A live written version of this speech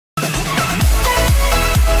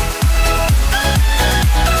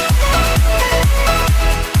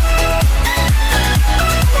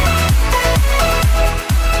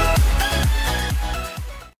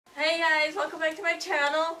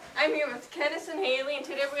Kenneth and Hailey, and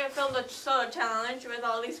today we're going to film the soda challenge with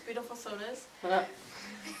all these beautiful sodas.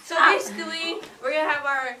 So basically, we're going to have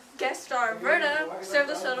our guest star, Virna, serve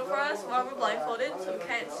the soda for us while we're blindfolded, so we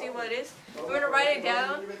can't see what it is. We're going to write it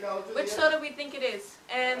down, which soda we think it is.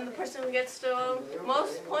 And the person who gets the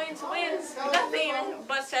most points wins nothing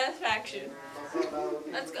but satisfaction.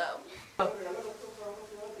 Let's go. Oh,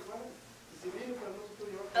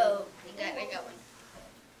 I got one.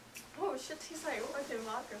 Oh shit, he's like, what in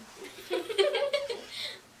vodka?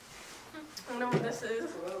 I don't know what this is.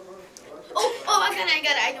 Oh, I got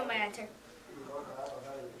it. I know my answer.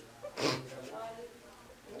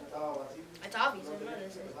 It's obvious. I know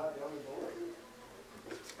this is.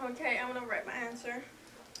 Okay, I'm gonna write my answer.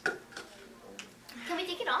 Can we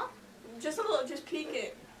take it off? Just a little, just peek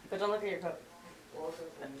it. But don't look at your cup.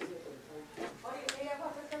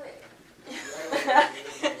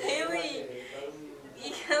 Hailey,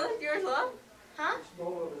 you can't lift yours up? Huh?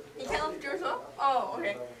 You can't lift yours up? Oh,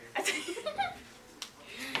 okay.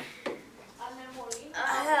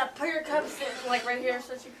 Put your cups in, like right here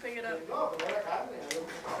so she can pick it up.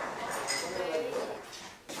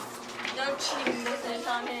 No cheating business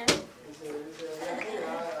on here.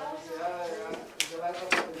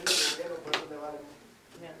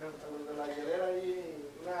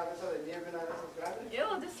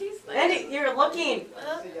 Yo, this tastes like... Eddie, you're looking.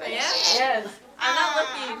 Yeah? Yes. I'm not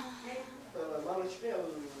looking.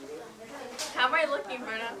 How am I looking,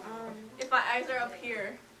 Virna? If my eyes are up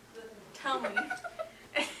here, tell me.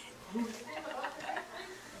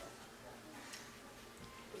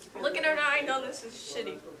 Looking at her now, I know this is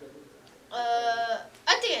shitty. I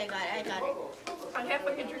think I got it. I can't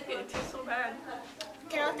fucking drink it. It tastes so bad.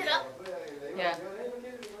 Can I lift it up? Yeah.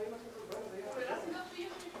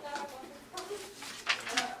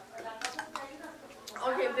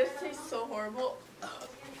 Okay, this tastes so horrible.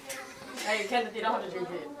 Hey, Kenneth, you don't have to drink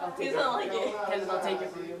it. I'll take He it. doesn't like it. Kenneth, I'll take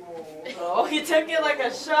it for you. Oh, he took it like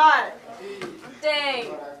a shot. Dang.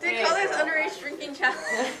 They call this underage drinking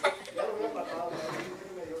challenge.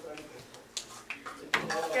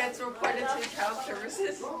 Gets reported to child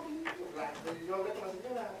services.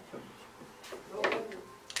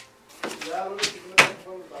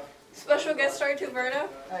 Special guest star to Virna.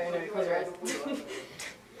 Alright, no, close your eyes.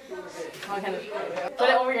 Come on, Kenneth. Put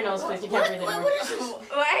it over your nose, please. You can't breathe anymore.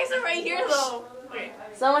 Why is it right here, though? Okay.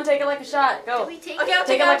 Someone take it like a shot. Go. We take Okay, it? I'll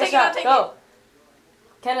Take take it like a it. I'll shot. take Go.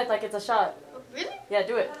 Kenneth, like it's a shot. Really? Yeah,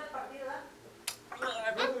 do it.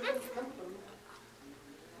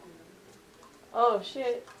 Oh,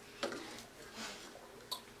 shit.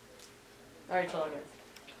 Alright, chill out, guys.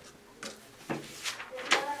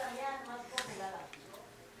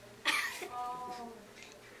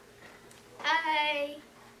 Hi.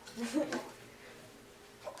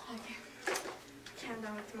 Calm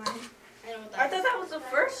down with mine. I know what I that thought that was the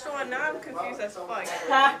first one. Now I'm confused as fuck.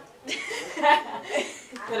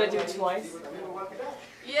 Did I do it twice?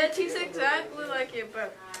 Yeah, it tastes exactly like it,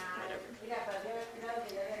 but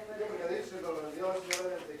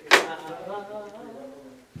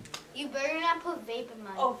You better not put vape in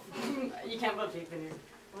mine. Oh, you can't put vape in here.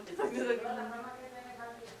 what the fuck is it?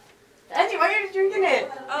 Angie, why are you drinking it? You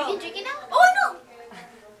Oh, can drink it now? Oh, no!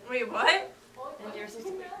 wait, what? Angie, you're supposed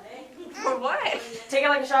to... For what? Take it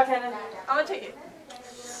like a shot, Kenneth. I'm gonna take it.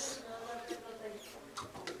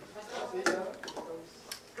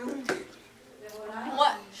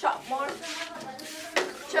 What? Shot more?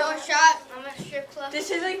 Show a shot. I'm a strip club. This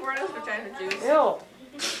is like Virna's vagina juice. Ew.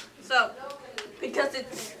 So, because it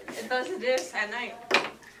does this at night.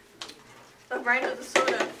 The brand of the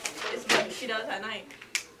soda is what she does at night.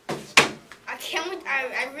 I can't wait.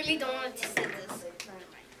 I really don't want to taste this.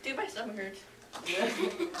 Dude, my stomach hurts.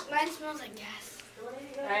 Mine smells like gas.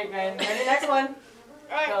 Alright, guys. Ready? Next one.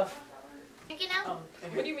 Alright. Go. Drink it now? Oh,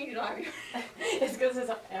 What do you mean you don't have your... it's because his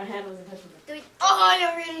hand wasn't touching it. Do it. Oh,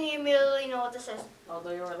 I really immediately know what this is.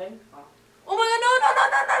 Although you were late. Oh my god,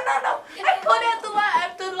 no. I put it at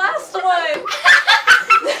the last one.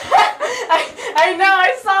 I know,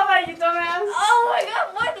 I saw that, you dumbass. Oh my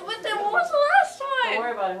god, what was the last Don't one?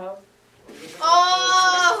 worry about it, ho.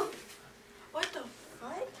 Oh! What the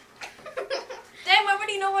fuck? Damn, I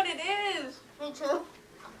already know what it is. Me too.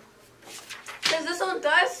 Because this one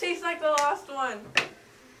does taste like the last one.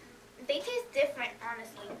 They taste different,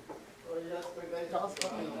 honestly.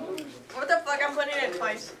 What the fuck, I'm putting it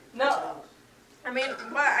twice. No. I mean,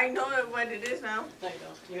 but I know what it is now. No, you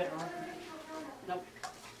don't. You got it wrong. Nope.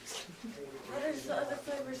 What is the other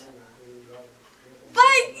flavors?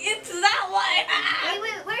 Like, it's that one! Ah!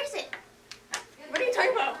 Wait, where is it? What are you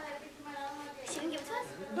talking about? She didn't give it to us?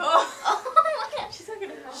 No. Oh my god. She's not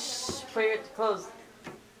gonna help. Shh, put your clothes.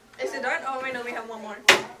 Is it done? Oh wait, no, we have one more.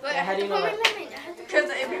 Wait, how do you know that? Because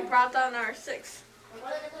it brought down our 6.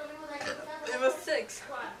 It was 6.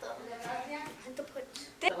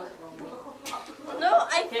 No,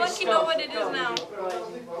 I fucking know what it is now.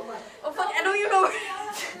 Oh fuck, I don't even know where it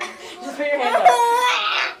is. Just put your hand up.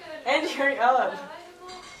 And hurry up.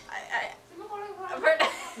 I've heard.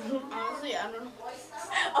 Honestly, I don't know.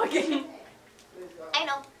 Okay. I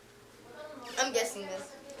know. I'm guessing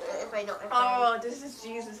this. If I don't. Oh, this is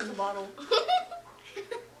Jesus in the bottle.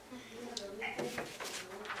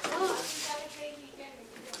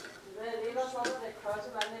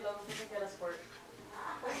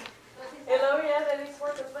 Y luego ya le di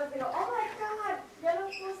squirt después dijo, oh my god, ya lo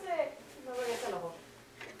puse. No, ya se enojó.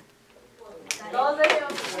 Todos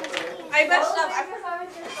ellos. I messed up.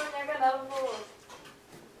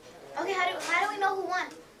 Okay, how do we know who won?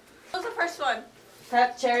 What was the first one?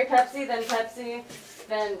 Cherry Pepsi,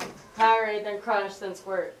 then Powerade, then Crush, then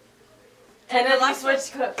Squirt. And then you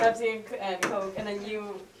switched Pepsi and Coke, and then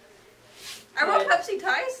you... I wrote Pepsi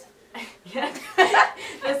ties? Yeah.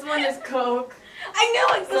 This one is Coke. I knew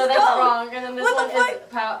it. So that's Coke. wrong. And then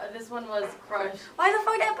this one was Crush. Why the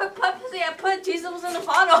fuck did I put Pepsi? I put Jesus was in the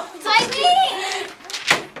bottle. It's like me!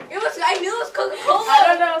 I knew it was Coca-Cola. I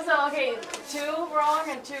don't know. So okay, 2 wrong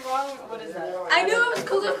and 2 wrong. What is that? I knew it was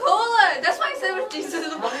Coca-Cola. That's why I said it was Jesus in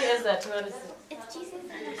the How bottle. many is that? 2 out of 6. It's Jesus.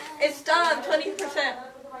 It's done 20%.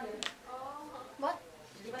 What?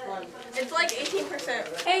 1. It's like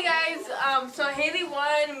 18%. Hey guys, so Hailey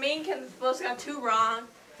won. Me and Kenneth both got 2 wrong.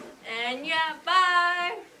 And yeah,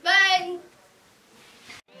 bye. Bye.